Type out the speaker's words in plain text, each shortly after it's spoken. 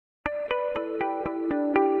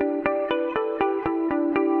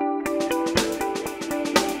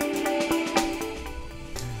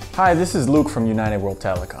Hi, this is Luke from United World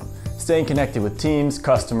Telecom. Staying connected with teams,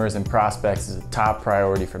 customers, and prospects is a top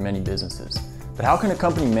priority for many businesses. But how can a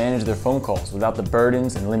company manage their phone calls without the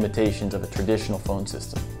burdens and limitations of a traditional phone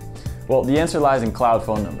system? Well, the answer lies in cloud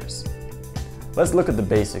phone numbers. Let's look at the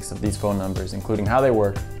basics of these phone numbers, including how they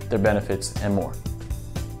work, their benefits, and more.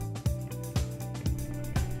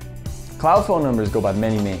 Cloud phone numbers go by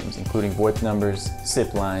many names, including VoIP numbers,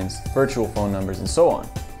 SIP lines, virtual phone numbers, and so on.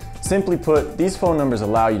 Simply put, these phone numbers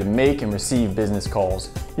allow you to make and receive business calls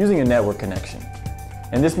using a network connection.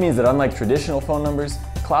 And this means that unlike traditional phone numbers,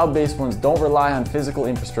 cloud-based ones don't rely on physical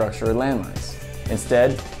infrastructure or landlines.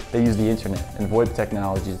 Instead, they use the internet and VoIP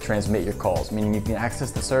technology to transmit your calls, meaning you can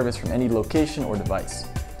access the service from any location or device.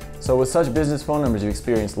 So with such business phone numbers, you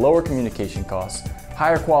experience lower communication costs,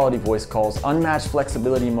 higher quality voice calls, unmatched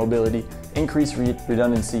flexibility and mobility, increased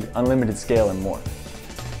redundancy, unlimited scale, and more.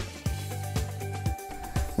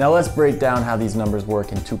 Now let's break down how these numbers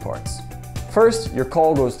work in two parts. First, your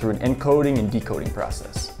call goes through an encoding and decoding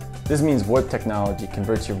process. This means VoIP technology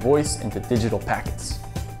converts your voice into digital packets.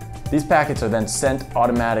 These packets are then sent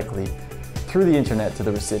automatically through the internet to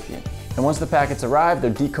the recipient. And once the packets arrive, they're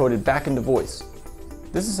decoded back into voice.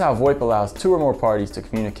 This is how VoIP allows two or more parties to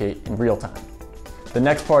communicate in real time. The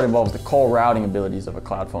next part involves the call routing abilities of a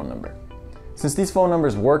cloud phone number. Since these phone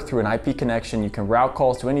numbers work through an IP connection, you can route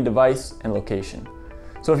calls to any device and location.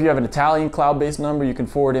 So if you have an Italian cloud-based number, you can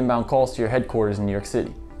forward inbound calls to your headquarters in New York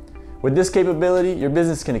City. With this capability, your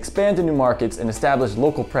business can expand to new markets and establish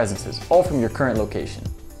local presences, all from your current location.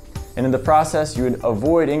 And in the process, you would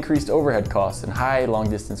avoid increased overhead costs and high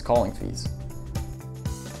long-distance calling fees.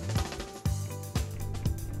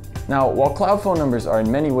 Now, while cloud phone numbers are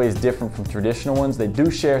in many ways different from traditional ones, they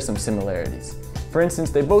do share some similarities. For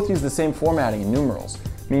instance, they both use the same formatting in numerals,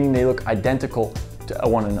 meaning they look identical to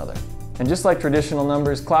one another. And just like traditional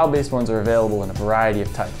numbers, cloud-based ones are available in a variety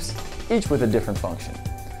of types, each with a different function.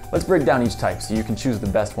 Let's break down each type so you can choose the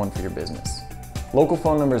best one for your business. Local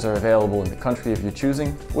phone numbers are available in the country of your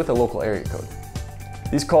choosing with a local area code.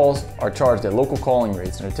 These calls are charged at local calling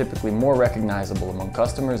rates and are typically more recognizable among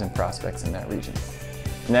customers and prospects in that region.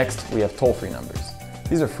 Next, we have toll-free numbers.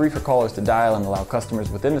 These are free for callers to dial and allow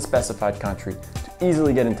customers within the specified country to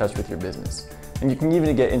easily get in touch with your business. And you can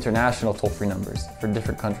even get international toll-free numbers for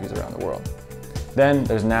different countries around the world. Then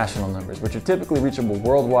there's national numbers, which are typically reachable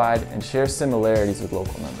worldwide and share similarities with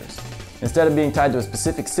local numbers. Instead of being tied to a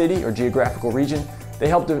specific city or geographical region, they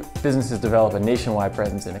help businesses develop a nationwide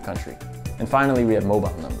presence in a country. And finally, we have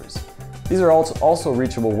mobile numbers. These are also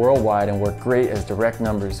reachable worldwide and work great as direct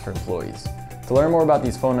numbers for employees. To learn more about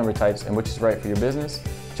these phone number types and which is right for your business,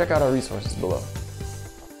 check out our resources below.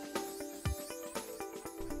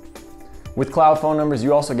 With cloud phone numbers,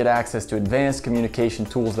 you also get access to advanced communication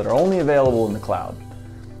tools that are only available in the cloud.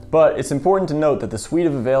 But it's important to note that the suite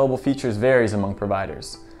of available features varies among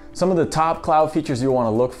providers. Some of the top cloud features you'll want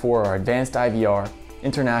to look for are advanced IVR,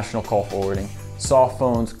 international call forwarding, soft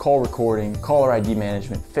phones, call recording, caller ID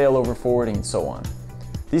management, failover forwarding, and so on.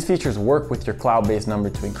 These features work with your cloud-based number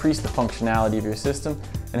to increase the functionality of your system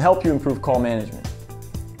and help you improve call management.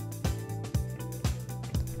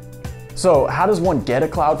 So, how does one get a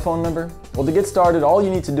cloud phone number? Well, to get started, all you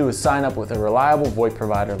need to do is sign up with a reliable VoIP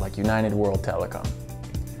provider like United World Telecom.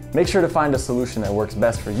 Make sure to find a solution that works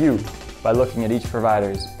best for you by looking at each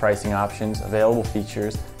provider's pricing options, available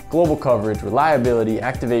features, global coverage, reliability,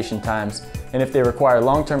 activation times, and if they require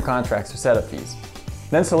long-term contracts or setup fees.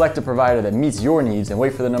 Then select a provider that meets your needs and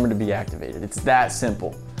wait for the number to be activated. It's that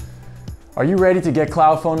simple. Are you ready to get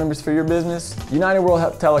cloud phone numbers for your business? United World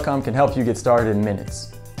Telecom can help you get started in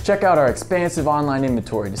minutes. Check out our expansive online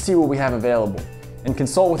inventory to see what we have available, and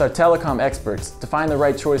consult with our telecom experts to find the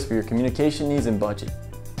right choice for your communication needs and budget.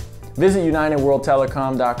 Visit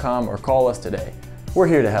UnitedWorldTelecom.com or call us today. We're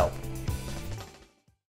here to help.